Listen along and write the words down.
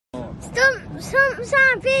Stumps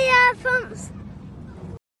and beer pumps.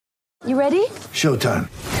 You ready? Showtime.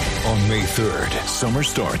 On May 3rd, summer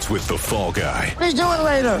starts with The Fall Guy. Let's do it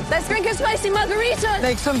later. Let's drink a spicy margarita.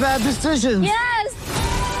 Make some bad decisions. Yes!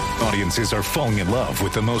 Audiences are falling in love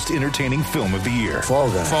with the most entertaining film of the year.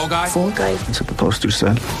 Fall Guy. Fall Guy? Fall guy. That's what the poster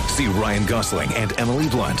said. See Ryan Gosling and Emily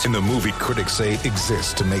Blunt in the movie critics say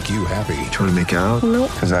exists to make you happy. Trying to make it out?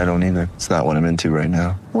 Nope. Because I don't either. It's not what I'm into right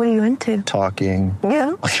now. What are you into? Talking.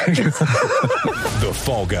 Yeah. The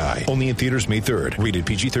Fall Guy. Only in theaters May 3rd. Rated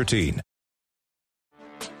PG-13.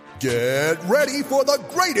 Get ready for the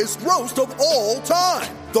greatest roast of all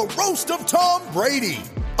time. The Roast of Tom Brady.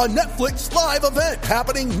 A Netflix live event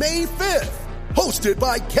happening May 5th. Hosted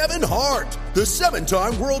by Kevin Hart. The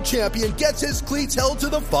 7-time world champion gets his cleats held to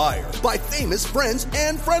the fire by famous friends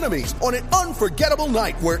and frenemies on an unforgettable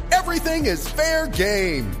night where everything is fair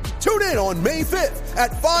game. Tune in on May 5th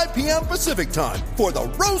at 5 p.m. Pacific time for the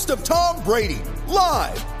Roast of Tom Brady.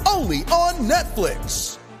 Live only on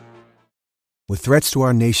Netflix. With threats to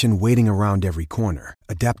our nation waiting around every corner,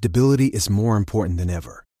 adaptability is more important than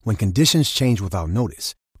ever. When conditions change without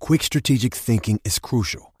notice, quick strategic thinking is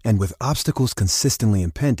crucial. And with obstacles consistently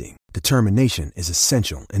impending, determination is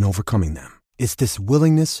essential in overcoming them. It's this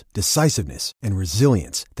willingness, decisiveness, and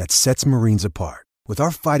resilience that sets Marines apart. With our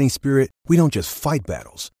fighting spirit, we don't just fight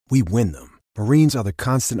battles, we win them. Marines are the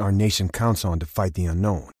constant our nation counts on to fight the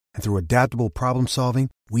unknown. And through adaptable problem solving,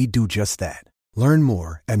 we do just that. Learn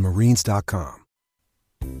more at marines.com.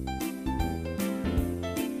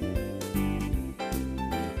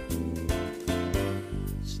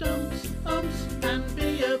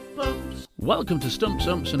 Welcome to Stumps,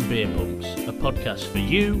 Umps and Beer Pumps, a podcast for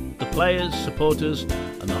you, the players, supporters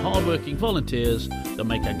and the hard-working volunteers that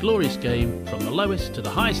make our glorious game from the lowest to the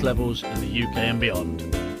highest levels in the UK and beyond.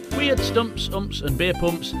 We at Stumps, Umps and Beer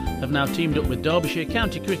Pumps have now teamed up with Derbyshire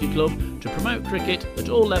County Cricket Club to promote cricket at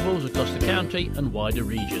all levels across the county and wider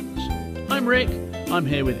regions. I'm Rick, I'm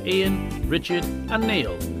here with Ian, Richard and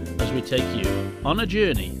Neil as we take you on a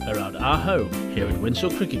journey around our home here at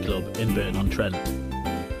Winshill Cricket Club in Burton-on-Trent.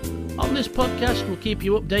 On this podcast we'll keep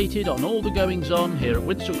you updated on all the goings on here at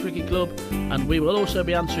Winshill Cricket Club, and we will also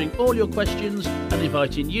be answering all your questions and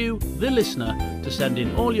inviting you, the listener, to send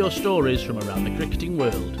in all your stories from around the cricketing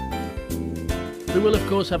world. We will of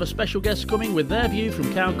course have a special guest coming with their view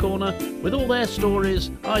from Cow Corner with all their stories,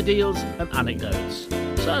 ideals and anecdotes.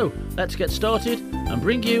 So let's get started and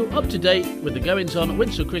bring you up to date with the goings on at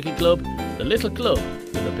Winshill Cricket Club, the little club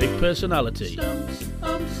with a big personality. Stumps,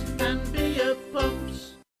 umps and beer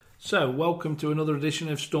pumps. So, welcome to another edition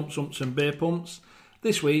of Stumps, Umps and Beer Pumps.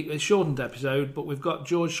 This week, a shortened episode, but we've got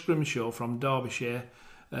George Scrimshaw from Derbyshire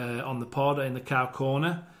on the pod in the Cow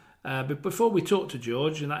Corner. But before we talk to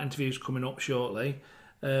George, and that interview's coming up shortly,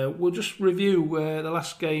 we'll just review the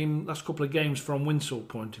last couple of games from Winshill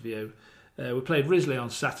point of view. We played Risley on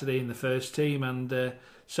Saturday in the first team, and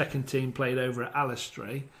second team played over at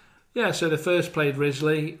Alistry. Yeah, so the first played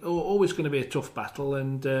Risley, always going to be a tough battle,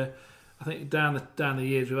 and I think down the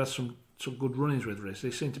years we've had some good runnings with Risley.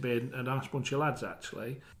 They seem to be a nice bunch of lads,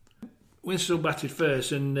 actually. Winshill batted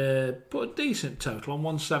first and put a decent total on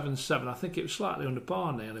 177. I think it was slightly under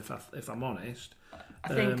par, Neil, if I'm honest. I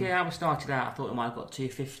think I started out, I thought it might have got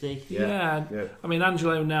 250. Yeah. I mean,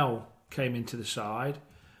 Angelo Nell came into the side.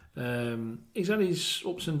 He's had his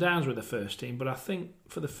ups and downs with the first team, but I think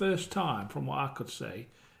for the first time, from what I could see,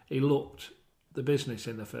 he looked the business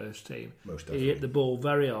in the first team. Most definitely. He hit the ball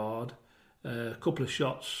very hard. A couple of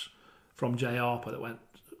shots from Jay Harper that went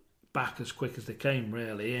back as quick as they came,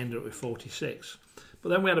 really. He ended up with 46. But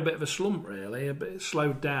then we had a bit of a slump, really, a bit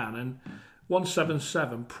slowed down, and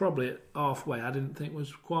 177, probably at halfway, I didn't think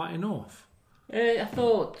was quite enough. I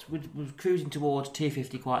thought we were cruising towards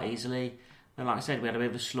 250 quite easily. And like I said, we had a bit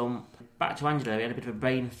of a slump. Back to Angelo, he had a bit of a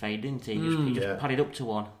brain fade, didn't he? He just padded up to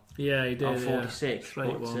one. Yeah, he did. On 46. Yeah.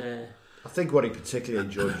 But, I think what he particularly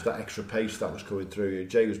enjoyed was that extra pace that was coming through.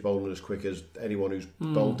 Jay was bowling as quick as anyone who's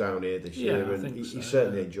bowled down here this year, and he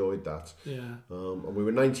certainly enjoyed that. Yeah. And we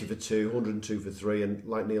were 90 for 2, 102 for 3, and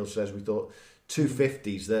like Neil says, we thought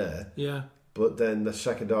 250's there. Yeah. But then the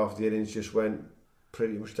second half of the innings just went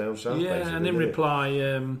pretty much down south. Yeah, basically, and in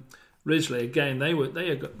reply, Risley again, they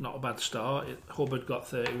had got not a bad start. Hubbard got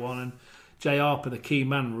 31, and Jay Harper, the key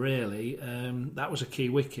man, really. That was a key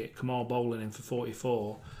wicket. Kamal bowling in for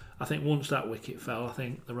 44. I think once that wicket fell, I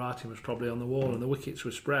think the writing was probably on the wall, and the wickets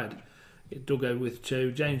were spread. It dug over with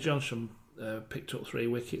 2. James Johnson picked up 3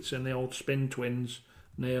 wickets, and the old spin twins,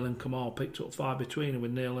 Neil and Kamal, picked up 5 between them,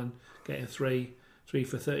 with Neil getting 3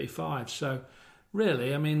 for 35. So,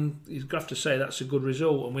 really, I mean, you have to say that's a good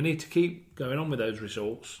result, and we need to keep going on with those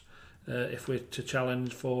results. if we're to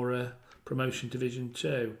challenge for promotion Division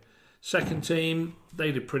 2. Second team,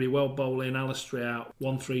 they did pretty well, bowling Alistair out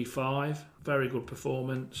 135. Very good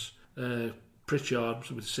performance. Pritchard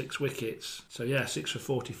with 6 wickets. So, 6 for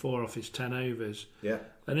 44 off his 10 overs. Yeah.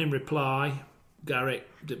 And in reply, Garrick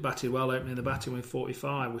batted well, opening the batting with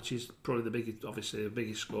 45, which is probably the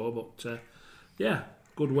biggest score. But,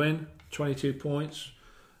 good win, 22 points.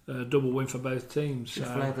 Double win for both teams.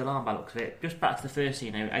 Just flew over the line by the looks of it. Just back to the first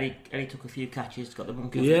team now. Eddie took a few catches, got the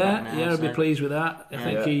monkey off his back now. I'd be pleased with that. I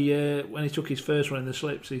think he when he took his first one in the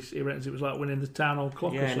slips, he reckons it was like winning the town hall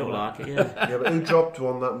clock. Yeah, or something. Looked like it. Yeah. Yeah, but who dropped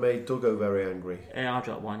one that made Duggo very angry? Yeah, I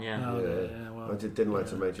dropped one. Yeah. I didn't like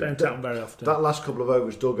to mention. Don't happen very often. That last couple of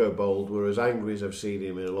overs Duggo bowled were as angry as I've seen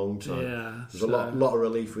him in a long time. Yeah, there's a lot of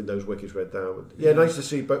relief when those wickets went down. Nice to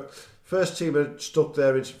see. But first team are stuck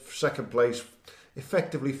there in second place.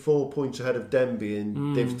 Effectively 4 points ahead of Denby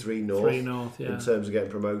in Div 3 North, in terms of getting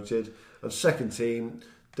promoted. And second team,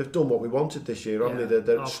 they've done what we wanted this year, haven't they?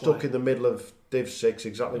 They're stuck in the middle of Div 6,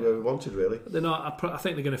 exactly where we wanted, really. They're not. I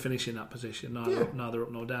think they're going to finish in that position, neither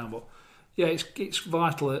up nor down. But it's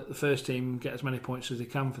vital that the first team get as many points as they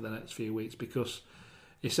can for the next few weeks, because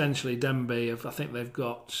essentially Denby, I think they've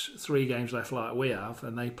got 3 games left like we have,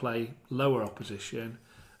 and they play lower opposition.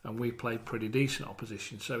 And we played pretty decent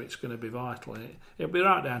opposition, so it's going to be vital. It'll be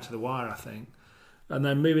right down to the wire, I think. And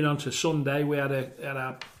then moving on to Sunday, we had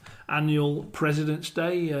our annual President's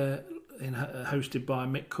Day, hosted by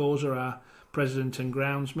Mick Causer, our president and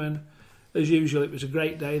groundsman. As usual, it was a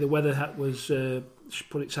great day. The weather was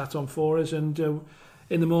put its hat on for us, and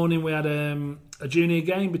in the morning we had a junior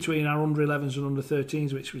game between our under-11s and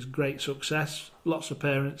under-13s, which was great success. Lots of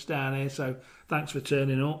parents down here, so thanks for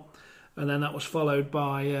turning up. And then that was followed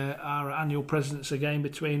by our annual President's Day game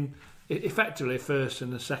between effectively first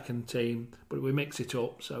and the second team, but we mix it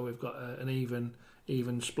up, so we've got an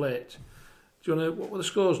even split. Do you want to? What were the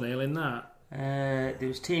scores, Neil, in that? There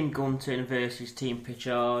was Team Gunton versus Team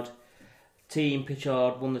Pritchard. Team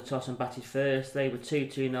Pritchard won the toss and batted first. They were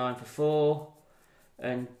 2-2-9 for 4.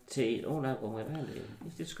 And one way around it.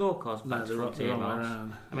 Is the scorecards back to front team?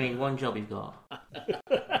 I mean, one job you've got.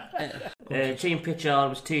 Team Pritchard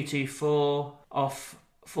was 2-2-4 off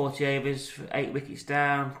 40 overs for 8 wickets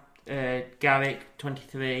down. Garrick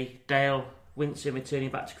 23. Dale Winston returning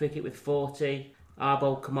back to cricket with 40.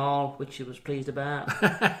 Arbol Kamal, which he was pleased about.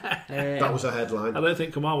 That was a headline. I don't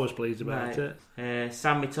think Kamal was pleased about it.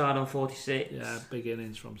 Sam retired on 46. Yeah, big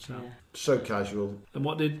innings from Sam. Yeah. So casual. And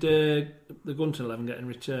what did the Gunton 11 get in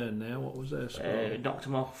return now? What was their score? Knocked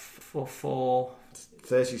him off for 4.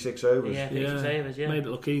 36 overs. Yeah, 36 overs, yeah. Made it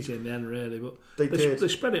look easy in the end, really. But they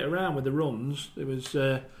spread it around with the runs. There was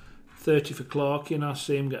 30 for Clarkin. I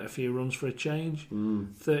see him get a few runs for a change.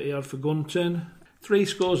 30 odd for Gunton. 3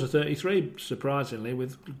 scores of 33, surprisingly,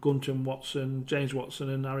 with Gunton, Watson, James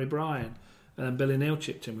Watson and Harry Bryan. And then Billy Neal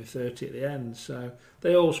chipped in with 30 at the end. So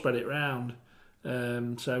they all spread it round.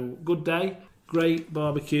 So good day. Great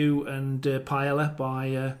barbecue and paella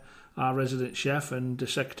by our resident chef and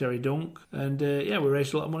Secretary Dunk. And we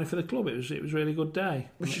raised a lot of money for the club. It was a really good day.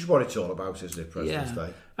 Which is what it's all about, isn't it, President's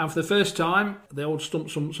Day? And for the first time, the old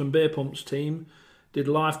Stump Sumps and Beer Pumps team did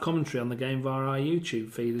live commentary on the game via our YouTube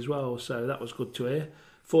feed as well, so that was good to hear.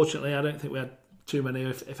 Fortunately, I don't think we had too many,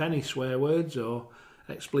 if any, swear words or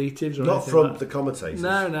expletives or not anything from like the commentators.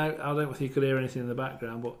 No, I don't think you could hear anything in the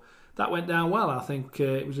background, but that went down well. I think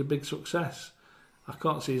it was a big success. I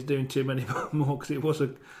can't see us doing too many more because it was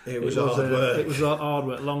hard work. It was a hard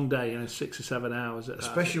work, long day, 6 or 7 hours.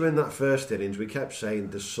 Especially in that first innings, we kept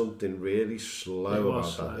saying there's something really slow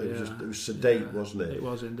about that. It was sedate, wasn't it? It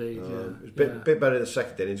was indeed. It was a bit better in the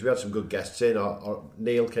second innings. We had some good guests in.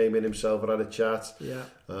 Neil came in himself and had a chat. Yeah.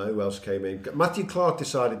 Who else came in? Matthew Clark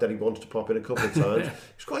decided that he wanted to pop in a couple of times. He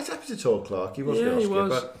was quite happy to talk, Clark. He wasn't. He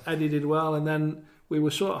was. Eddie did well, and then we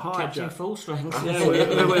were sort of hijacked. Captain Full Strength. Yeah, we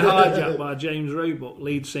were hijacked by James Roebuck,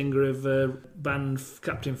 lead singer of band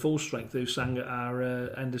Captain Full Strength, who sang at our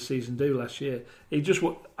end of season do last year. He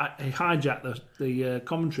hijacked the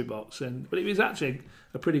commentary box, but it was actually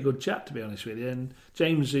a pretty good chat, to be honest with you. And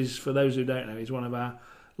James is, for those who don't know, he's one of our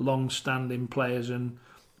long-standing players and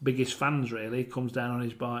biggest fans, really. He comes down on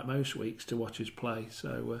his bike most weeks to watch us play,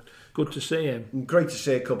 so good to see him. Great to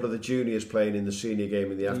see a couple of the juniors playing in the senior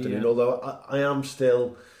game in the afternoon, although I am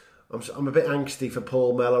still... I'm a bit angsty for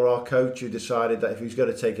Paul Mellor, our coach, who decided that if he's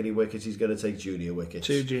going to take any wickets, he's going to take junior wickets.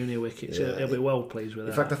 2 junior wickets, he'll be well pleased with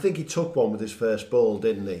that. In fact, I think he took one with his first ball,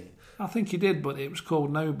 didn't he? I think he did, but it was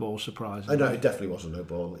called no ball, surprisingly. I know, it definitely wasn't no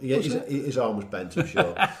ball. His arm was bent, I'm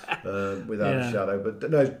sure, without a shadow. But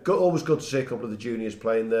no, it's always good to see a couple of the juniors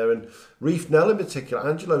playing there. And Reef Nell in particular,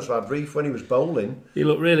 Angelo's lad, Reef, when he was bowling. He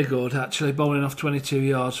looked really good, actually, bowling off 22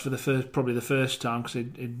 yards for probably the first time, because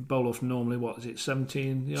he'd bowl off normally,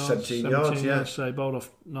 17 yards? 17 yards, yeah. So he bowled off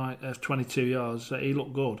 22 yards. So he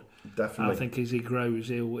looked good. Definitely. I think as he grows,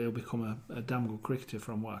 he'll become a damn good cricketer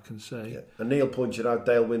from what I can see. Yeah. And Neil pointed out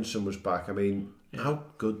Dale Winson was back. I mean, how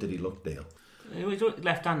good did he look, Neil? He was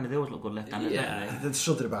left-handed. They always look good left-handed. Yeah. There's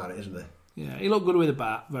something about it, isn't there? Yeah, he looked good with a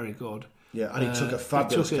bat. Very good. Yeah, and he took a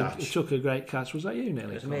fabulous catch. He took a great catch. Was that you,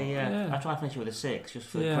 Neil? It was me, yeah. I tried to finish it with a 6, just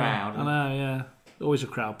for the crowd. I know, yeah. Always a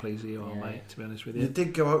crowd pleaser you are, mate, to be honest with you. You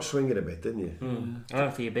did go out swinging a bit, didn't you? I had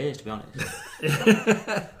a few beers, to be honest.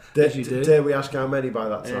 Dare we ask how many by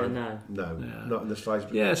that time? No, not in the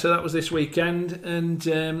slightest. Yeah, so that was this weekend, and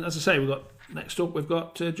as I say, next up we've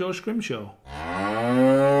got George Scrimshaw.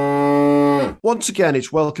 Once again,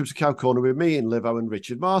 it's Welcome to Cow Corner with me, and Livo and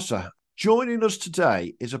Richard Marser. Joining us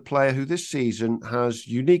today is a player who this season has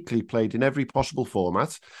uniquely played in every possible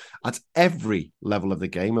format at every level of the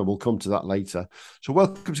game, and we'll come to that later. So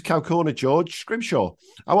welcome to Cow Corner, George Scrimshaw.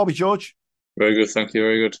 How are we, George? Very good, thank you,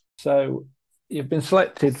 very good. So you've been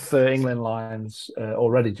selected for England Lions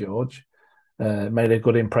already, George. Made a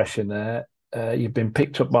good impression there. You've been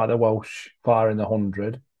picked up by the Welsh Fire in the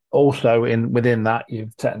 100. Also, within that,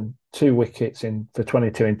 you've taken 2 wickets for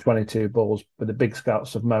 22 in 22 balls with the big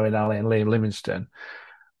scouts of Moeen Ali and Liam Livingstone.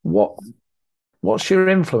 What's your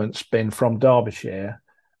influence been from Derbyshire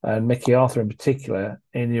and Mickey Arthur in particular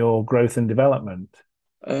in your growth and development?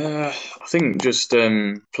 I think just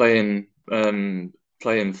playing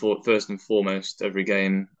for first and foremost every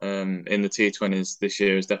game in the T20s this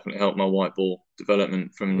year has definitely helped my white ball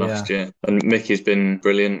development from last year. And Mickey's been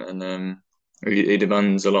brilliant, and he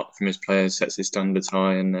demands a lot from his players, sets his standards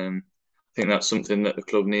high, and I think that's something that the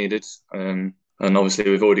club needed. And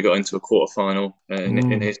obviously we've already got into a quarter-final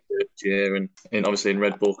in his first year, and obviously in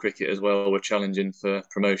red ball cricket as well, we're challenging for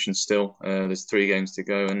promotion still. There's 3 games to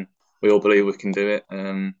go, and we all believe we can do it.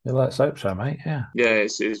 Let's hope so, mate. Yeah. Yeah,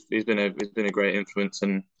 he's been a great influence,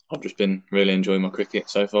 and I've just been really enjoying my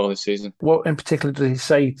cricket so far this season. What in particular does he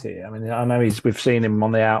say to you? I mean, I know we've seen him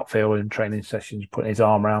on the outfield in training sessions, putting his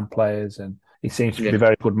arm around players, and he seems to be a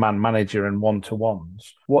very good man manager and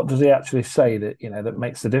one-to-ones. What does he actually say that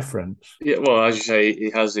makes the difference? Yeah, well, as you say,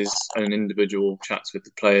 he has his own individual chats with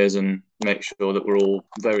the players and makes sure that we're all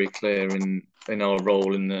very clear in our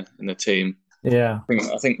role in the team. Yeah,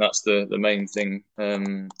 I think that's the main thing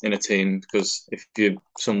in a team, because if you're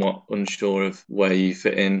somewhat unsure of where you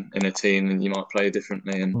fit in a team, then you might play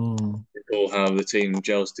differently, and all how the team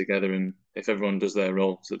gels together, and if everyone does their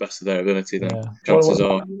role to the best of their ability, then chances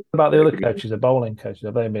are. What about the other coaches, the bowling coaches?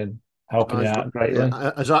 Have they been helping you out greatly?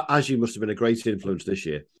 As you must have been a great influence this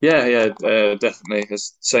year. Yeah, definitely.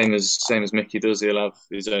 Same as Mickey does. He'll have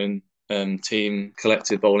his own team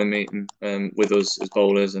collective bowling meeting with us as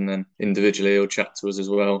bowlers, and then individually he'll chat to us as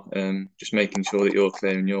well, just making sure that you're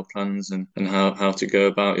clear in your plans and how to go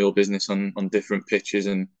about your business on different pitches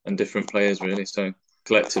and different players, really. So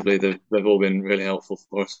collectively they've all been really helpful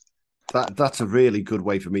for us. That's a really good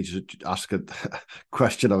way for me to ask a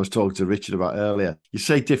question I was talking to Richard about earlier. You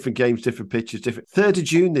say different games, different pitches, different. 3rd of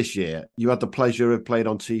June this year, you had the pleasure of playing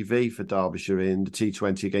on TV for Derbyshire in the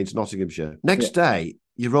T20 against Nottinghamshire. Next day,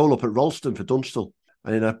 you roll up at Ralston for Dunstall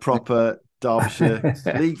and in a proper Derbyshire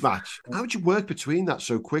league match. How would you work between that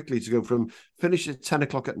so quickly to go from finish at 10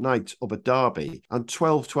 o'clock at night up at Derby and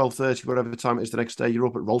 12:30, whatever time it is the next day, you're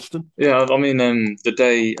up at Ralston? Yeah, I mean, the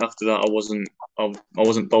day after that, I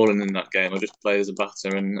wasn't bowling in that game. I just played as a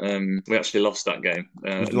batter, and we actually lost that game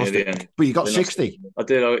near the end. But you got 60. I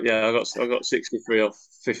did. I got 63 off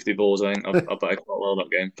 50 balls. I think I batted quite well that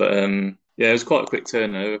game. But it was quite a quick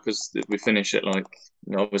turnover because we finish at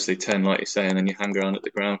obviously 10, like you say, and then you hang around at the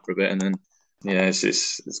ground for a bit, and then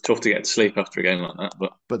it's tough to get to sleep after a game like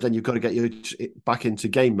that. But then you've got to get you back into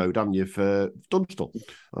game mode, haven't you, for Dunstall?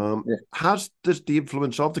 Has the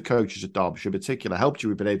influence of the coaches at Derbyshire in particular helped you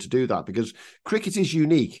with being able to do that? Because cricket is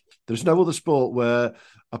unique. There's no other sport where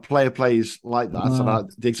a player plays like that.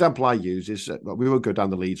 And the example I use is, we won't go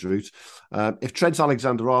down the Leeds route. If Trent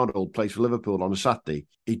Alexander-Arnold plays for Liverpool on a Saturday,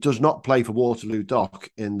 he does not play for Waterloo Dock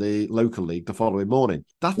in the local league the following morning.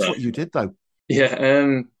 That's what you did, though.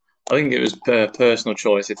 Yeah, I think it was personal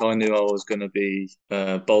choice. If I knew I was going to be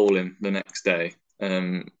bowling the next day,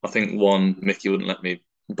 I think Mickey wouldn't let me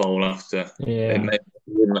bowl after. Yeah. He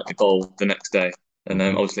wouldn't let me bowl the next day. And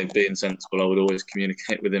obviously being sensible, I would always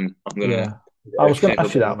communicate with him. I was going to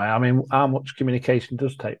ask you that, mate. I mean, how much communication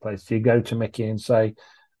does take place? Do you go to Mickey and say,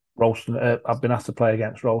 Ralston. I've been asked to play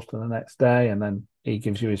against Ralston the next day, and then he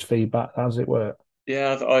gives you his feedback. How does it work?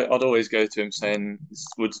 Yeah, I'd always go to him saying,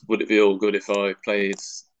 "Would it be all good if I played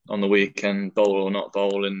on the weekend, bowl or not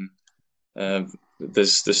bowl?" And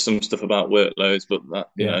there's some stuff about workloads, but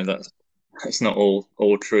that's not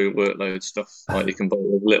all true workload stuff. Like you can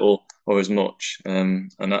bowl as little or as much,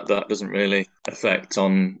 and that doesn't really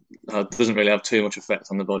doesn't really have too much effect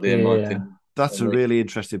on the body, in my opinion. That's a really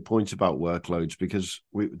interesting point about workloads, because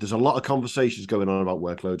there's a lot of conversations going on about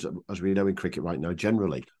workloads, as we know in cricket right now,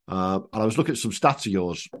 generally. And I was looking at some stats of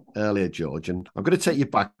yours earlier, George, and I'm going to take you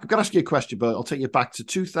back. I'm going to ask you a question, but I'll take you back to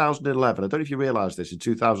 2011. I don't know if you realise this, in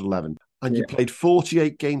 2011. And you played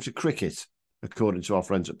 48 games of cricket, according to our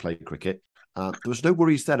friends at Play Cricket. There was no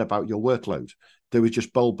worries then about your workload. There was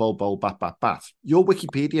just bowl, bowl, bowl, bat, bat, bat. Your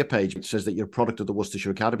Wikipedia page says that you're a product of the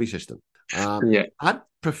Worcestershire Academy system. I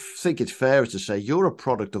think it's fairer to say you're a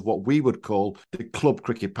product of what we would call the club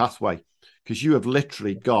cricket pathway, because you have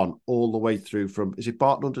literally gone all the way through from, is it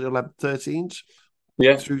Barton under 11, 13s?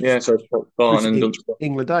 Yeah, so Barton and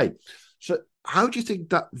England A. So how do you think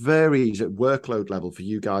that varies at workload level for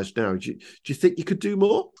you guys now? Do you think you could do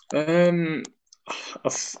more?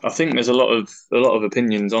 I think there's a lot of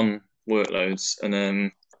opinions on workloads,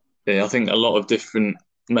 and I think a lot of different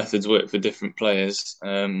methods work for different players.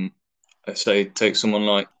 I say take someone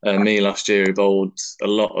like me last year, who bowled a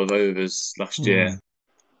lot of overs last year,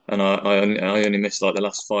 and I only missed like the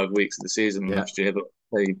last 5 weeks of the season last year. But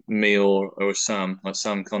say me or Sam, like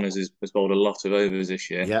Sam Connors has bowled a lot of overs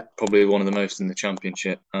this year, probably one of the most in the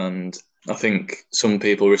championship, and I think some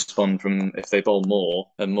people respond from, if they bowl more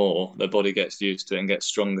and more, their body gets used to it and gets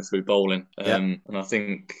stronger through bowling. And I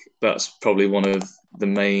think that's probably one of the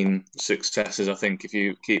main successes. I think if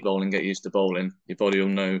you keep bowling, get used to bowling, your body will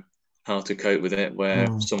know how to cope with it, where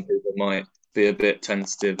some people might be a bit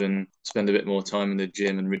tentative and spend a bit more time in the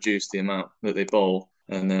gym and reduce the amount that they bowl.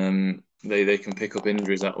 And they can pick up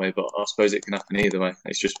injuries that way, but I suppose it can happen either way.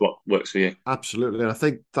 It's just what works for you. Absolutely. And I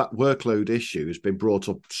think that workload issue has been brought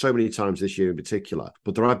up so many times this year in particular,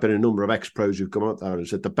 but there have been a number of ex-pros who've come up there and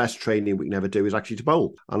said the best training we can ever do is actually to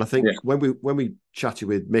bowl. And I think when we chatted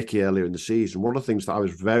with Mickey earlier in the season, one of the things that I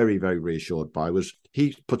was very, very reassured by was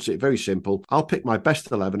he puts it very simple. I'll pick my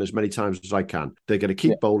best 11 as many times as I can. They're going to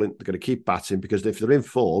keep bowling, they're going to keep batting, because if they're in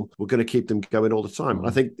form, we're going to keep them going all the time. And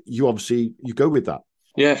I think you go with that.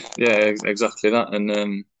 Yeah, exactly that.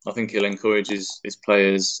 And I think he'll encourage his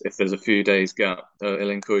players, if there's a few days gap, he'll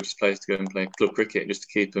encourage his players to go and play club cricket just to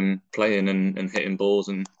keep them playing and hitting balls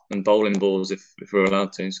and bowling balls if we're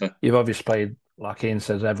allowed to. So you've obviously played, like Ian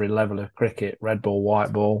says, every level of cricket: red ball,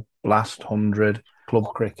 white ball, blast, 100, club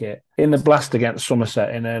cricket. In the blast against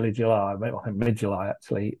Somerset in early July, I think mid-July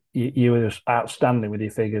actually, you were outstanding with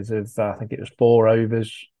your figures of, I think it was 4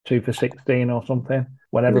 overs, 2 for 16 or something,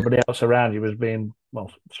 when everybody else around you was being,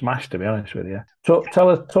 smashed, to be honest with you. Talk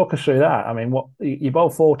us through that. I mean, you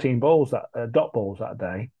bowled 14 balls, dot balls that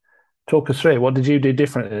day. Talk us through it. What did you do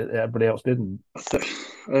different that everybody else didn't?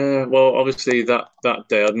 Well, obviously that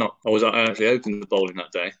day I actually opened the bowling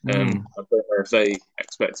that day. I don't know if they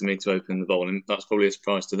expected me to open the bowling. That's probably a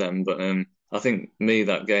surprise to them. But I think me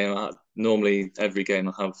that game, normally every game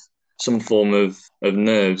I have some form of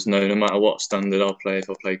nerves. No matter what standard I'll play. If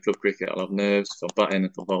I play club cricket, I'll have nerves. If I'm batting,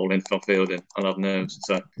 if I'm bowling, if I'm fielding, I'll have nerves.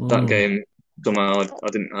 So that game, somehow I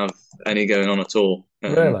didn't have any going on at all.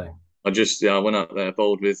 Really? I went out there,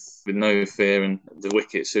 bowled with no fear, and the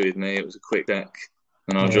wicket suited me. It was a quick deck,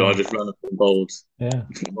 and I just ran up and bowled. Yeah,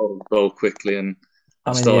 bowled quickly, and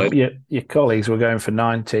started. Your colleagues were going for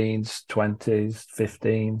 19s, 20s,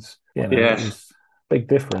 15s. It was big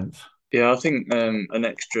difference. Yeah, I think an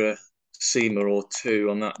extra seamer or two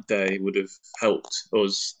on that day would have helped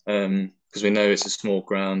us, because we know it's a small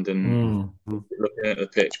ground, and looking at the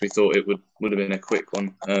pitch, we thought it would have been a quick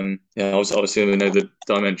one. Obviously we know the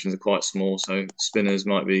dimensions are quite small, so spinners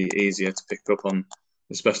might be easier to pick up on,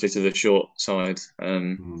 especially to the short side.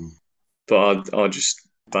 But I just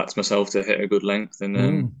backed myself to hit a good length,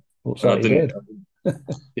 and I didn't.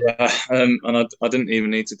 And I didn't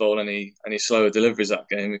even need to bowl any slower deliveries that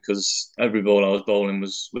game, because every ball I was bowling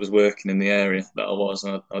was working in the area that I was.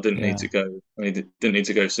 And I didn't need to go. Didn't need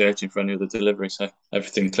to go searching for any other delivery. So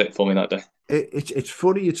everything clicked for me that day. It's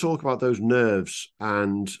funny you talk about those nerves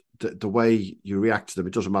and the way you react to them.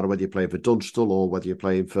 It doesn't matter whether you're playing for Dunstall or whether you're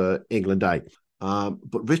playing for England A.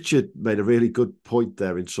 But Richard made a really good point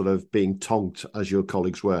there in sort of being tonked as your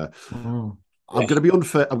colleagues were. I'm going to be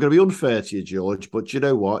unfair. I'm going to be unfair to you, George, but you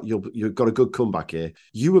know what? You've got a good comeback here.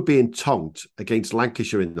 You were being tonked against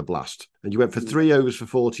Lancashire in the blast, and you went for 3 overs for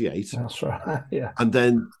 48. That's right. Yeah. And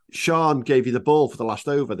then Sean gave you the ball for the last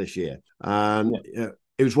over this year, and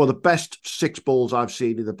It was one of the best 6 balls I've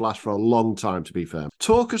seen in the Blast for a long time, to be fair.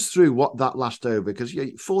 Talk us through what that last over, because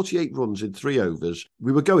 48 runs in 3 overs.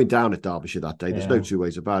 We were going down at Derbyshire that day. There's no two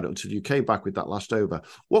ways about it until you came back with that last over.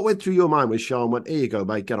 What went through your mind when Sean went, here you go,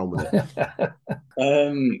 mate, get on with it?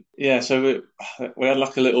 So we had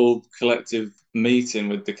like a little collective meeting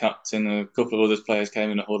with the captain. A couple of other players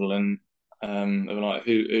came in a huddle and they were like,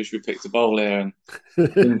 who should we pick to bowl here? And I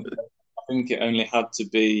think it only had to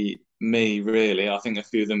be me, really. I think a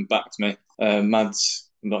few of them backed me. Mads,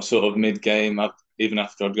 sort of mid-game, even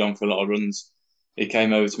after I'd gone for a lot of runs, he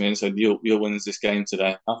came over to me and said, you'll win this game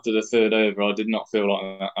today. After the 3rd over, I did not feel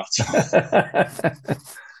like that at all.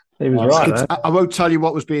 He was right. I won't tell you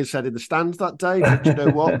what was being said in the stands that day, but you know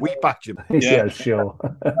what? We backed you. Yeah, sure.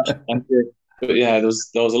 But yeah, there was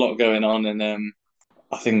a lot going on, and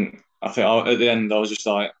I think at the end I was just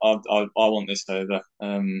like, I want this over.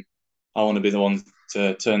 I want to be the one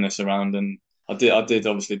to turn this around, and I did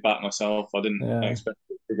obviously back myself. I didn't expect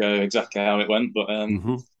it to go exactly how it went, but I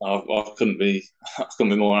couldn't be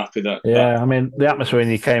more happy that. Yeah, I mean, the atmosphere when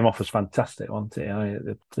you came off was fantastic, wasn't it? I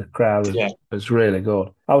mean, the crowd was really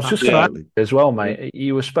good. I was just going to as well, mate.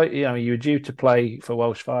 You were due to play for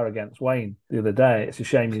Welsh Fire against Wayne the other day. It's a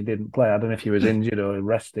shame you didn't play. I don't know if you was injured or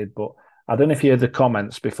rested, but I don't know if you heard the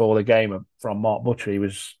comments before the game from Mark Butcher. He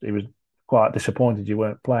was quite disappointed you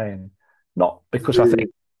weren't playing. Not because I think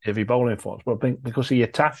of your bowling force, but because of your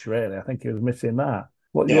tash, really. I think he was missing that.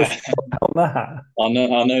 What do you think about that? I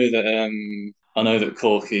know that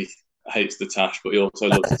Corky hates the tash, but he also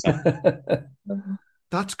loves the tash.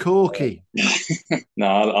 That's Corky. No,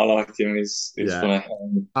 I like him. He's funny.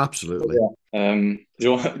 Absolutely. Do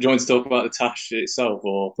you want to talk about the tash itself,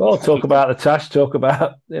 or? Well, talk about the tash. Talk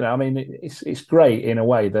about I mean, it's great in a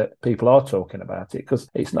way that people are talking about it, because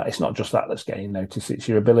it's not just that's getting noticed. It's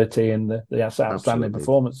your ability and the outstanding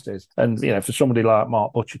performances. And for somebody like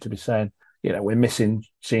Mark Butcher to be saying, we're missing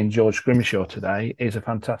seeing George Scrimshaw today is a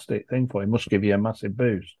fantastic thing for him. Must give you a massive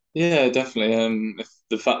boost. Yeah, definitely. If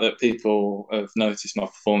the fact that people have noticed my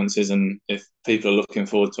performances, and if people are looking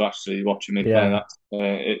forward to actually watching me play,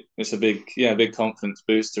 it's a big confidence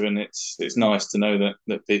booster, and it's nice to know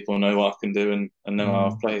that people know what I can do and know how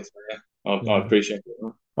I've played. So, I appreciate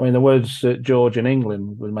it. I mean, the words that George and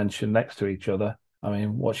England were mentioned next to each other. I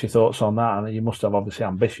mean, what's your thoughts on that? And you must have obviously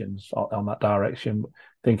ambitions on that direction.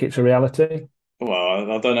 Think it's a reality?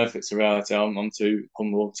 Well, I don't know if it's a reality. I'm too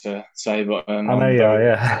humble to say, but I know you are.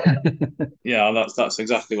 Yeah, yeah. That's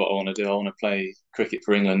exactly what I want to do. I want to play cricket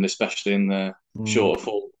for England, especially in the shorter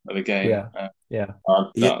form of the game.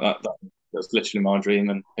 That's literally my dream.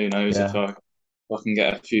 And who knows if I can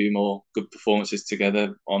get a few more good performances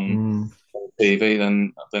together on TV,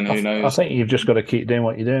 then who knows? I think you've just got to keep doing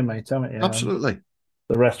what you're doing, mate. Haven't you? Absolutely.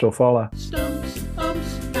 The rest will follow. Stumps,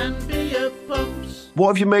 umps, and beer pumps. What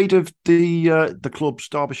have you made of the club's,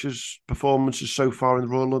 Derbyshire's performances so far in the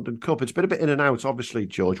Royal London Cup? It's been a bit in and out, obviously,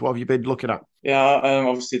 George. What have you been looking at? Yeah,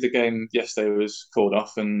 obviously the game yesterday was called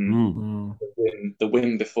off, and the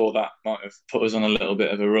win before that might have put us on a little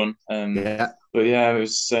bit of a run. But yeah, it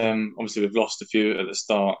was obviously we've lost a few at the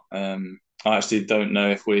start. I actually don't know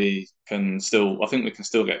if we can still. I think we can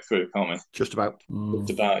still get through, can't we? Just about. Just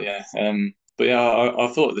about, yeah. But yeah, I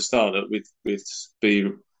thought at the start that we'd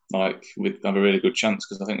have a really good chance,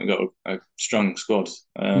 because I think we've got a strong squad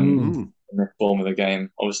in the form of the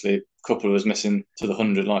game. Obviously, a couple of us missing to the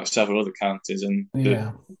 100, like several other counties, and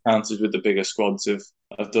the counties with the bigger squads have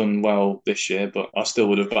done well this year. But I still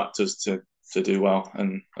would have backed us to do well,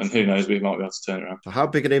 and who knows, we might be able to turn it around. So how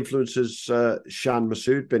big an influence has Shan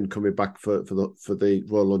Masood been coming back for the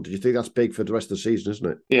Royal London? Do you think that's big for the rest of the season, isn't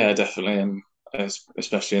it? Yeah, definitely.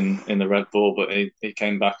 Especially in the red ball, but he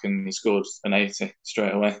came back and he scored an 80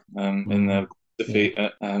 straight away in the defeat.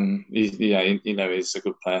 He's a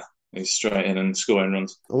good player. He's straight in and scoring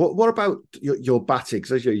runs. What about your batting?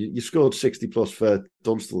 Because you scored 60 plus for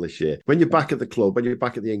Dunstall this year. When you're back at the club, when you're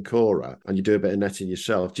back at the Encora and you do a bit of netting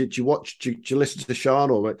yourself, do you listen to Sean,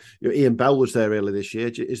 or Ian Bell was there earlier this year?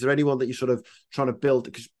 Is there anyone that you're sort of trying to build?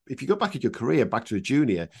 Because if you go back in your career, back to a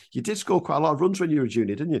junior, you did score quite a lot of runs when you were a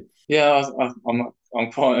junior, didn't you? Yeah,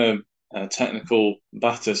 I'm quite a technical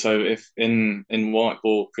batter. So if in white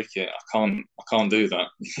ball cricket, I can't do that.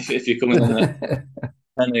 If you come in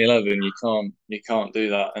 10 11, you can't do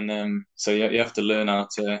that, and so you have to learn how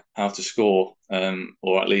to score,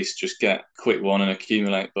 or at least just get a quick one and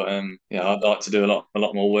accumulate. But I'd like to do a lot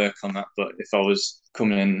more work on that. But if I was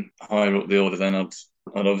coming in higher up the order, then I'd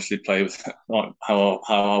obviously play with like how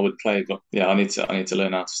I would play. But yeah, I need to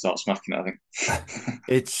learn how to start smacking it, I think.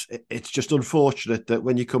 It's just unfortunate that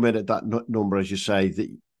when you come in at that number, as you say, that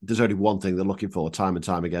there's only one thing they're looking for time and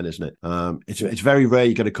time again, isn't it? It's very rare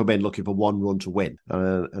you're going to come in looking for one run to win,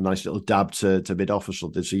 a nice little dab to mid-off or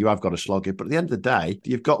something. So you have got to slog it. But at the end of the day,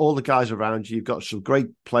 you've got all the guys around you. You've got some great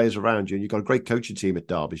players around you, and you've got a great coaching team at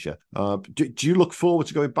Derbyshire. Do you look forward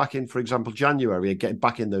to going back in, for example, January and getting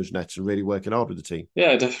back in those nets and really working hard with the team?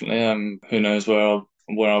 Yeah, definitely. Who knows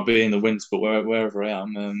where I'll be in the winter, but wherever I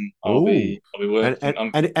am, I'll be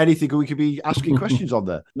working. Anything we could be asking questions on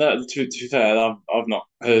there? No, to be fair, I've not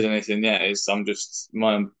heard anything yet. I'm just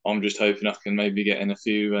hoping I can maybe get in a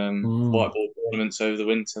few white ball tournaments over the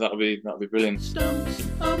winter. That'll be brilliant. Stumps,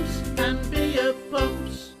 umps, and beer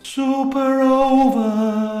pumps. Super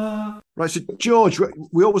over. Right, so George,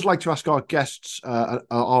 we always like to ask our guests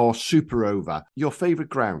our super over. Your favourite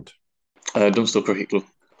ground? Dunstall Cricket Club.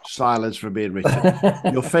 Silence from being Richard.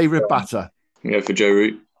 Your favourite batter? I'm going to go for Joe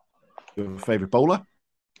Root. Your favourite bowler?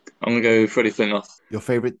 I'm going to go Freddie Flintoff. Your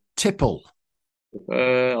favourite tipple?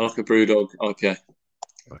 I like a Brewdog IPA.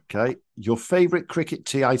 Okay. Your favourite cricket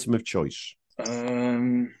tea item of choice?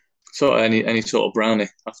 Sort of any sort of brownie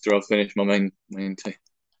after I've finished my main tea.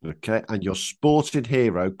 Okay. And your sporting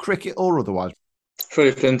hero, cricket or otherwise?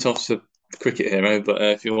 Freddie Flintoff's a cricket hero, but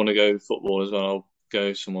if you want to go football as well, I'll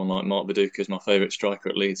go someone like Mark Viduka is my favourite striker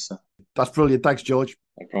at Leeds. So. That's brilliant. Thanks, George.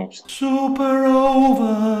 No problems. Super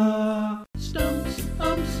over. Stumps,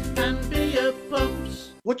 umps, and beer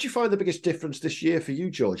pumps. What do you find the biggest difference this year for you,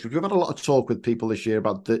 George? Because we've had a lot of talk with people this year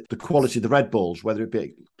about the quality of the red balls, whether it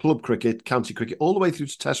be club cricket, county cricket, all the way through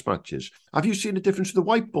to test matches. Have you seen a difference with the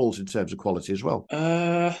white balls in terms of quality as well?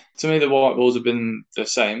 To me, the white balls have been the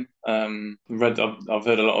same. Red. I've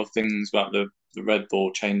heard a lot of things about the red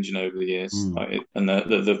ball changing over the years, and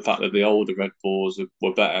the fact that the older red balls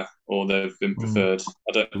were better or they've been preferred.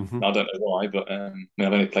 I don't know why, but I've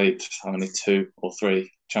only played 2 or 3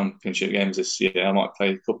 championship games this year. I might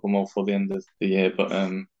play a couple more for the end of the year, but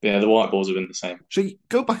the white balls have been the same. So you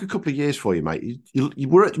go back a couple of years for you, mate. You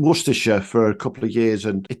were at Worcestershire for a couple of years,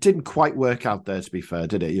 and it didn't quite work out there, to be fair,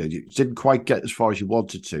 did it? You didn't quite get as far as you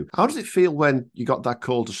wanted to. How does it feel when you got that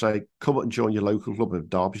call to say, come up and join your local club in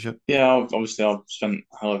Derbyshire? Yeah, obviously I've spent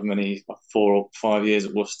however many, 4 or 5 years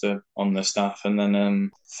at Worcester on the staff, and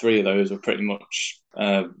then 3 of those were pretty much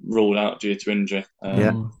ruled out due to injury.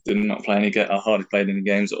 Did not play any. I hardly played any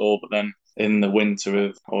games at all. But then in the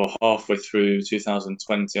winter halfway through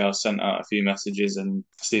 2020, I sent out a few messages, and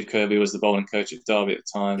Steve Kirby was the bowling coach at Derby at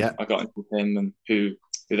the time. Yeah. I got in with him, and who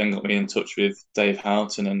then got me in touch with Dave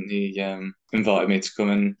Houghton, and he invited me to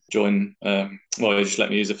come and join. He just let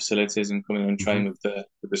me use the facilities and come in and train with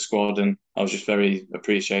the squad, and I was just very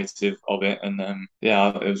appreciative of it. And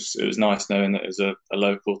it was nice knowing that it was a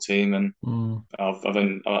local team, and I've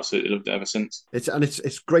absolutely loved it ever since.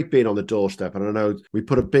 It's great being on the doorstep, and I know we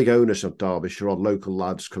put a big onus of Derbyshire on local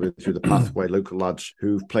lads coming through the pathway, local lads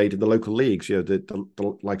who've played in the local leagues. You know,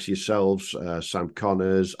 the likes of yourselves, Sam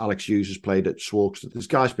Connors, Alex Hughes has played at Swarks. This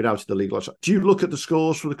guy's been out in the league lots. Do you look at the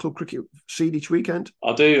scores for the club cricket scene each weekend?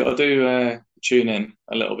 I do tune in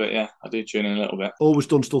a little bit. Yeah, I do tune in a little bit. Always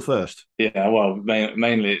Dunstall first. Yeah, well,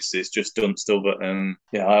 mainly it's just Dunstall, but I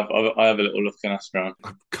have a little look and ask around.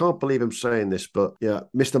 I can't believe I'm saying this, but yeah,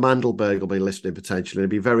 Mr. Mandelberg will be listening potentially,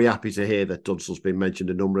 and he'd be very happy to hear that Dunstall's been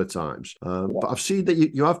mentioned a number of times. But I've seen that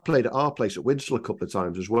you have played at our place at Winslow a couple of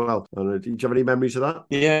times as well. Do you have any memories of that?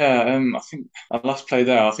 Yeah, I think I last played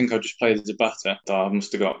there. I think I just played as a batter. I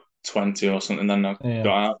must have got 20 or something, then I got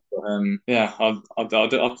out. But,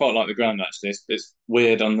 I quite like the ground actually. It's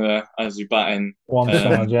weird on as you bat in one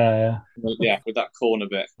side, with that corner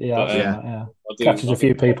bit. Catches a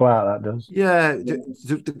few people out. That does. Yeah,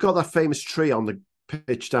 they've got that famous tree on the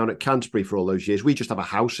pitch down at Canterbury for all those years. We just have a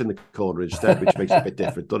house in the corner instead, which makes it a bit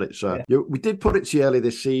different, doesn't it? So we did put it to you early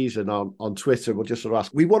this season on Twitter. We'll just sort of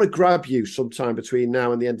ask, we want to grab you sometime between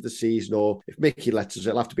now and the end of the season, or if Mickey lets us,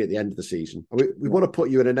 it'll have to be at the end of the season. We want to put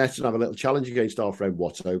you in a net and have a little challenge against our friend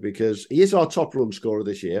Watto, because he is our top run scorer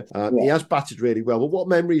this year. He has batted really well. But what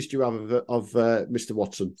memories do you have of Mr.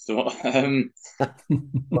 Watson? So, I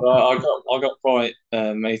got quite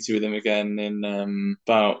matey with him again in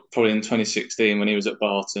probably in 2016 when he was at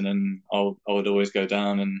Barton, and I would always go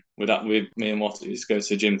down, and with me and Watto used to go to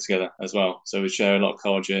the gym together as well. So we share a lot of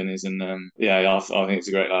car journeys, and I think he's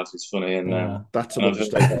a great lad. He's funny, and that's an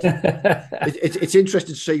understatement. It's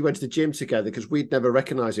interesting to see you went to the gym together, because we'd never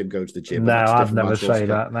recognise him going to the gym. No, I've never say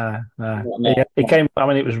that. No. He came. I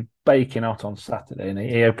mean, it was baking hot on Saturday, and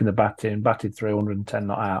he opened the batting, batted 310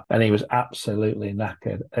 not out, and he was absolutely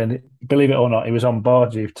knackered. And believe it or not, he was on bar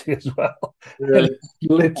duty as well. Really?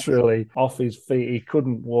 Literally off his feet. He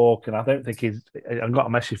couldn't walk, and I don't think I got a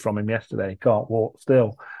message from him yesterday. He can't walk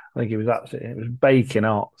still. I think it was baking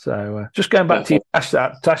hot. So just going back to your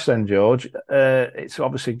tash then, George, it's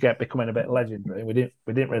obviously becoming a bit legendary. We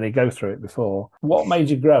didn't really go through it before. What made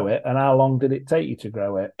you grow it, and how long did it take you to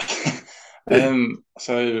grow it?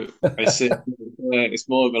 So it's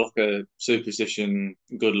more of like a superstition,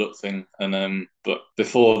 good luck thing, and but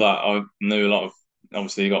before that, I knew a lot of.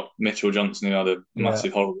 Obviously, you got Mitchell Johnson who had a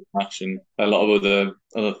massive horrible match, and a lot of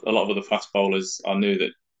other fast bowlers I knew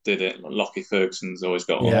that did it. Like Lockie Ferguson's always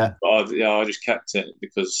got one. But I just kept it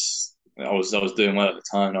because I was doing well at the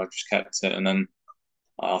time. And I just kept it, and then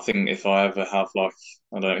I think if I ever have like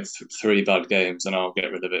I don't know 3 bad games, then I'll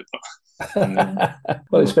get rid of it. But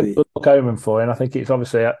well, it's been a good luck omen for you, and I think it's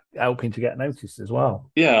obviously helping to get noticed as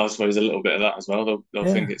well. Yeah, I suppose a little bit of that as well.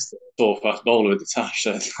 They'll think it's the tall fast bowler with the tash.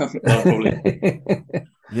 So probably.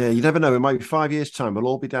 Yeah, you never know. It might be 5 years' time. We'll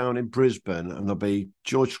all be down in Brisbane, and there'll be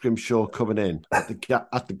George Scrimshaw coming in at the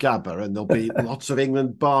Gabba, and there'll be lots of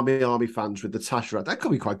England Barmy Army fans with the tash around. That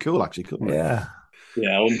could be quite cool, actually, couldn't it? Yeah.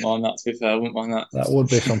 Yeah, I wouldn't mind that, to be fair. I wouldn't mind that. That would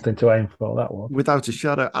be something to aim for, that one. Without a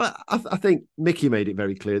shadow. I think Mickey made it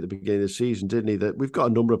very clear at the beginning of the season, didn't he, that we've got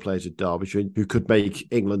a number of players at Derbyshire who could make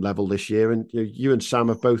England level this year. And you and Sam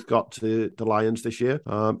have both got to the Lions this year.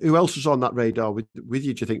 Who else is on that radar with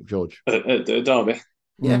you, do you think, George? At Derby?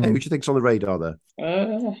 Yeah, who do you think's on the radar there?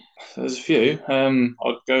 There's a few.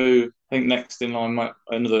 I'd go, I think next in line,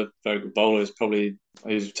 another very good bowler is probably,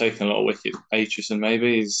 he's taken a lot of wickets, Aitchison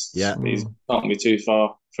maybe. He's can't be too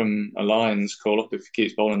far from a Lions call-up if he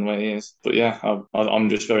keeps bowling the way he is. But yeah, I'm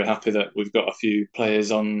just very happy that we've got a few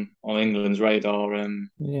players on England's radar.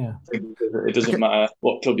 It doesn't matter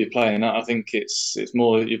what club you're playing at. I think it's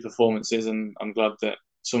more your performances, and I'm glad that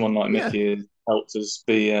someone like Mickey has helped us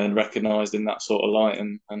be recognised in that sort of light,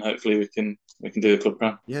 and hopefully we can do the club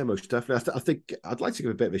proud. Yeah, most definitely. I think I'd like to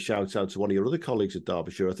give a bit of a shout out to one of your other colleagues at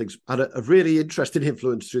Derbyshire. I think had a really interesting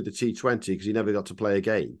influence through the T20 because he never got to play a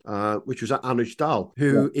game, which was Anuj Dal,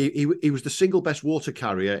 who he was the single best water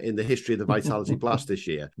carrier in the history of the Vitality Blast this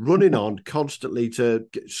year, running on constantly to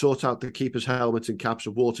sort out the keeper's helmets and caps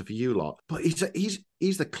of water for you lot. But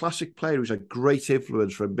he's the classic player who's a great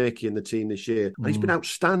influence for Mickey and the team this year. And he's been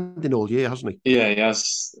outstanding all year, hasn't he? Yeah, he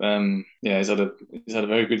has. He's had a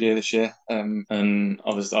very good year this year. And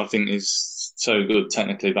obviously, I think he's so good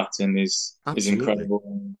technically batting. He's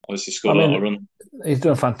incredible. Obviously, scored a lot of runs. He's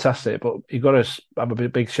done fantastic, but you've got to have a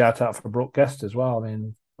big shout out for Brooke Guest as well. I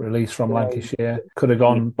mean, released from Lancashire, could have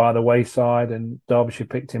gone by the wayside, and Derbyshire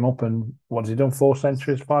picked him up. And what has he done? 4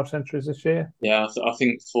 centuries, 5 centuries this year? Yeah, I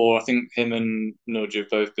think 4. I think him and Nudge have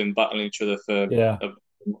both been battling each other for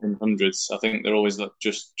in hundreds. I think they're always like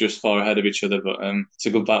just far ahead of each other, but it's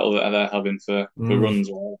a good battle that they're having for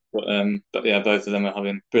runs. But yeah, both of them are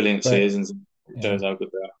having brilliant seasons. Shows how good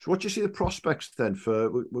they are. So what do you see the prospects then for,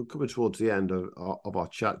 we're coming towards the end of our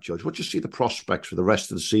chat, George, what do you see the prospects for the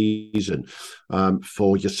rest of the season,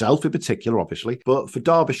 for yourself in particular, obviously, but for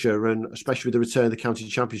Derbyshire, and especially with the return of the county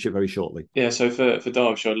championship very shortly? Yeah, so for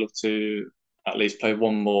Derbyshire, I'd love to at least play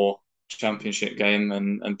one more championship game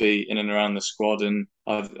and be in and around the squad, and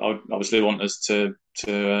I obviously want us to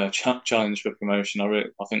challenge for promotion.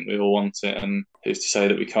 I think we all want it, and who's to say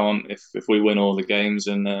that we can't if we win all the games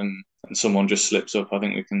and someone just slips up. I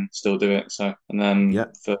think we can still do it. So, and then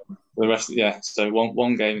for the rest, so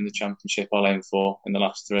one game in the championship I'll aim for in the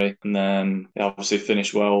last 3, and then obviously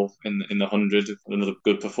finish well in the 100, another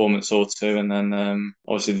good performance or 2, and then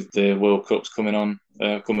obviously the World Cup's coming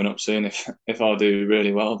up soon. If I do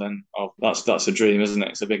really well, then that's a dream, isn't it?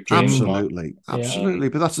 It's a big dream. Absolutely.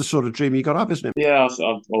 But that's the sort of dream you got to have, isn't it? Yeah,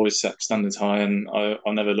 I've always set standards high, and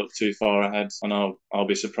I'll never look too far ahead, and I'll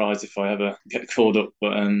be surprised if I ever get called up.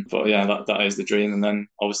 But yeah, that is the dream. And then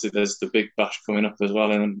obviously there's the Big Bash coming up as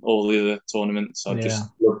well, and all the other tournaments. I'd just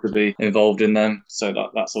love to be involved in them. So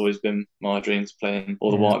that's always been my dream, to play in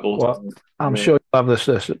all the white ball. Well, I'm sure you'll have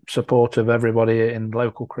the support of everybody in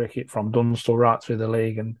local cricket, from Dunstall right through the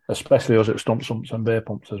league, and especially us at Stumps Umps and Beer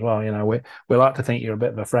Pumps as well. You know, we like to think you're a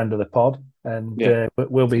bit of a friend of the pod, and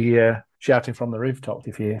we'll be shouting from the rooftop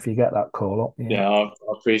if you get that call up. Yeah, I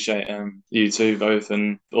appreciate you two both,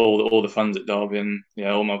 and all the fans at Derby, and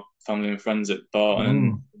all my family and friends at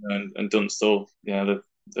Barton and Dunstall. Yeah,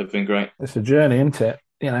 they've been great. It's a journey, isn't it?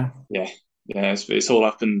 You know. Yeah. It's all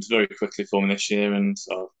happened very quickly for me this year, and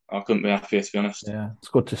I couldn't be happier, to be honest. Yeah, it's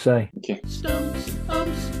good to see. Thank you. Stumps,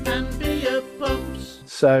 umps, and beer pumps.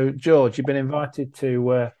 So, George, you've been invited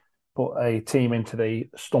to put a team into the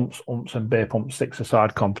Stumps, Umps and Beer Pumps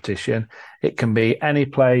 6-a-side competition. It can be any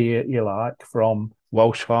player you like, from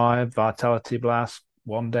Welsh 5, Vitality Blast,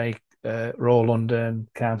 One Day, Royal London,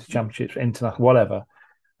 County Championships, International, whatever.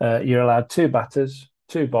 You're allowed 2 batters,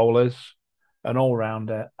 2 bowlers, an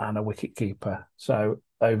all-rounder, and a wicket-keeper. So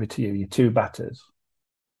over to you, your 2 batters.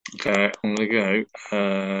 Okay, I'm going to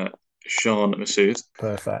go Sean Masood.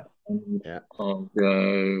 Perfect. Yeah. I'll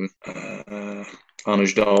go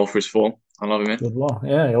Anuj Dal for his form. I love him in. Good one.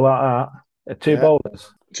 Yeah, you like that. 2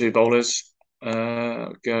 bowlers. 2 bowlers.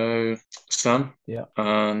 Go Sam. Yeah.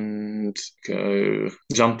 And go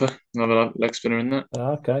Jumper. Another leg spinner in that.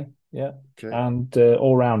 Okay. Yeah. Okay. And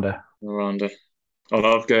all-rounder. All-rounder.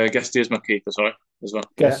 I'll go Guesty as my keeper, sorry, as well.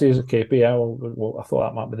 Guesty as a keeper, yeah. Well, I thought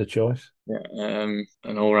that might be the choice. Yeah.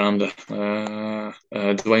 An all-rounder.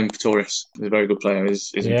 Dwayne Pretorius. He's a very good player.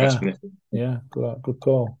 He's impressed me. Yeah, good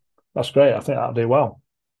call. That's great. I think that'll do well.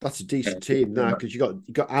 That's a decent team now, because you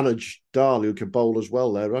got Anuj Dal who can bowl as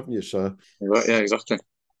well there, haven't you, sir? Yeah, exactly.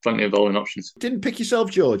 Plenty of bowling options. Didn't pick yourself,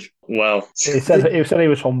 George? Well, he said he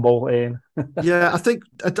was humble, Ian. Yeah, I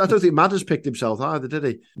don't think Madders picked himself either, did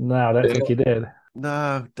he? No, I don't think he did.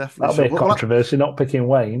 No, definitely. That'll be a controversy, not picking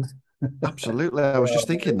Wayne. Absolutely, I was just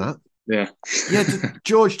thinking that. Yeah. Yeah,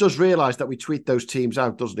 George does realise that we tweet those teams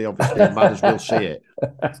out, doesn't he? Obviously, and Madders will see it.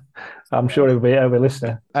 I'm sure he'll be over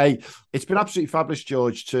listening. Hey, it's been absolutely fabulous,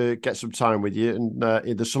 George, to get some time with you and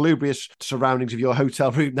in the salubrious surroundings of your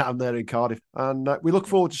hotel room down there in Cardiff. And we look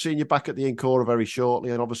forward to seeing you back at the Incora very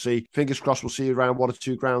shortly. And obviously, fingers crossed, we'll see you around 1 or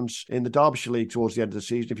 2 grounds in the Derbyshire League towards the end of the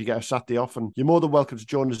season if you get a Saturday off. And you're more than welcome to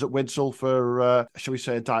join us at Winshill for, shall we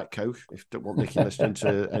say, a Diet Coke, if you don't want Nicky listening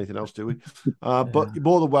to anything else, do we? But you're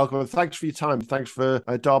more than welcome. And thanks for your time. Thanks for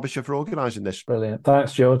Derbyshire for organising this. Brilliant.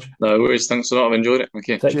 Thanks, George. No worries. Thanks a lot. I've enjoyed it. Thank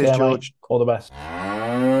you. Cheers, care, George. Mate. All the best.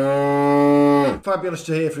 Fabulous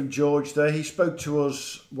to hear from George there. He spoke to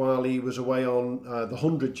us while he was away on the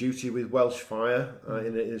 100 duty with Welsh Fire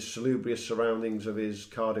in his salubrious surroundings of his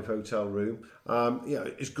Cardiff hotel room.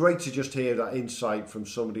 It's great to just hear that insight from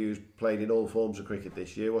somebody who's played in all forms of cricket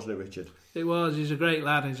this year, wasn't it, Richard? It was. He's a great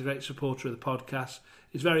lad. He's a great supporter of the podcast.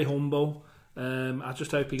 He's very humble. I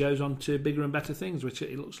just hope he goes on to bigger and better things, which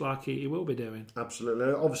it looks like he will be doing.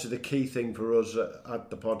 Absolutely. Obviously, the key thing for us at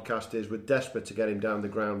the podcast is we're desperate to get him down the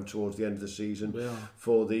ground towards the end of the season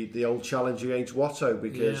for the old challenge against Watto,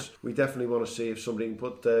 because we definitely want to see if somebody can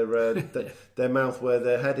put their mouth where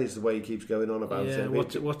their head is, the way he keeps going on about it. Yeah,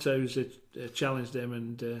 Watto's challenged him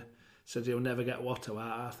and said he'll never get Watto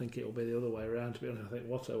out. I think it'll be the other way around, to be honest. I think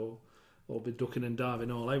Watto will be ducking and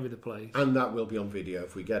diving all over the place. And that will be on video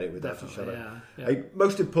if we get it, without a shadow. Yeah. A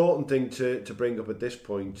most important thing to bring up at this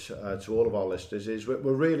point to all of our listeners is we're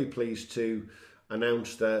really pleased to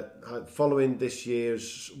announce that following this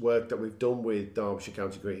year's work that we've done with Derbyshire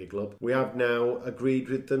County Cricket Club, we have now agreed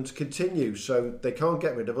with them to continue. So they can't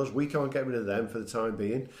get rid of us, we can't get rid of them for the time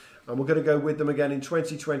being. And we're going to go with them again in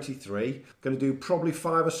 2023. Going to do probably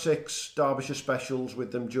 5 or 6 Derbyshire specials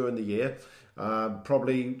with them during the year.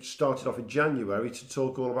 Probably started off in January to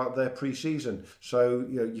talk all about their pre-season. So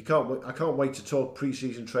I can't wait to talk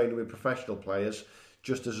pre-season training with professional players,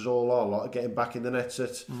 just as all our lot are getting back in the nets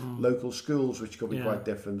at local schools, which could be quite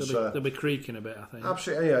different. They'll be creaking a bit, I think.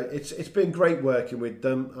 Absolutely, yeah. It's been great working with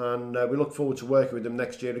them, and we look forward to working with them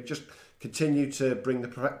next year to just continue to bring the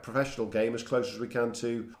professional game as close as we can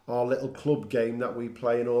to our little club game that we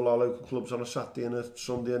play in all our local clubs on a Saturday and a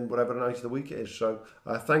Sunday and whatever night of the week it is. So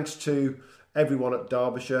thanks to everyone at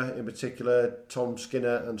Derbyshire, in particular Tom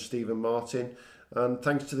Skinner and Stephen Martin, and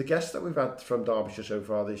thanks to the guests that we've had from Derbyshire so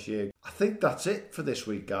far this year. I think that's it for this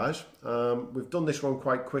week, guys. We've done this one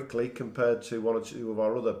quite quickly compared to 1 or 2 of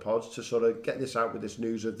our other pods to sort of get this out with this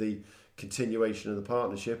news of the continuation of the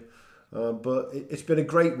partnership. But it's been a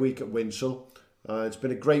great week at Winshill. It's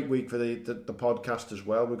been a great week for the podcast as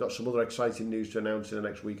well. We've got some other exciting news to announce in the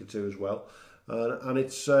next week or 2 as well. And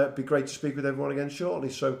it's be great to speak with everyone again shortly.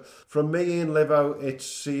 So from me, Ian Livo, it's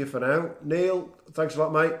see you for now. Neil, thanks a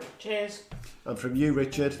lot, mate. Cheers. And from you,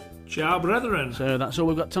 Richard. Ciao, brethren. So that's all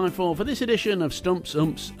we've got time for this edition of Stumps,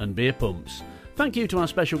 Umps and Beer Pumps. Thank you to our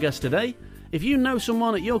special guest today. If you know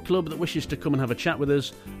someone at your club that wishes to come and have a chat with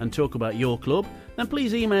us and talk about your club, then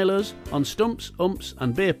please email us on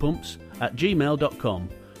stumpsumpsandbeerpumps@gmail.com.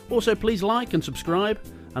 Also, please like and subscribe,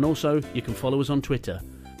 and also you can follow us on Twitter.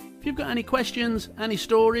 If you've got any questions, any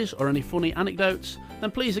stories or any funny anecdotes,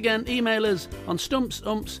 then please again email us on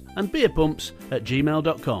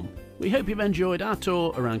stumpsumpsandbeerpumps@gmail.com. We hope you've enjoyed our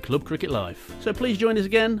tour around club cricket life. So please join us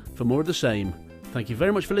again for more of the same. Thank you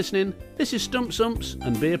very much for listening. This is Stumps, Umps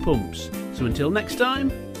and Beer Pumps. So until next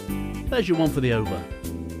time, there's your one for the over.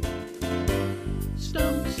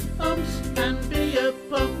 Stumps, Umps and Beer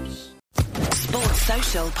Pumps. Sports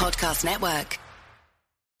Social Podcast Network.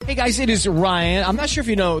 Hey guys, it is Ryan. I'm not sure if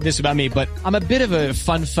you know this about me, but I'm a bit of a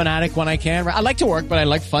fun fanatic when I can. I like to work, but I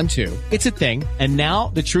like fun too. It's a thing. And now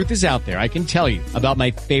the truth is out there. I can tell you about my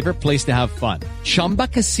favorite place to have fun. Chumba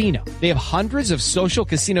Casino. They have hundreds of social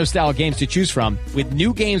casino style games to choose from with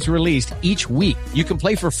new games released each week. You can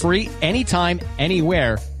play for free anytime,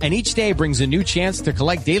 anywhere. And each day brings a new chance to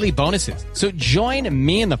collect daily bonuses. So join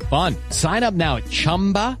me in the fun. Sign up now at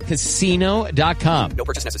ChumbaCasino.com. No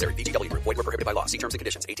purchase necessary. VGW Group. Void where prohibited by law. See terms and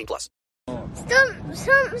conditions. 18+. Stumps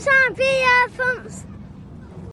and beer pumps.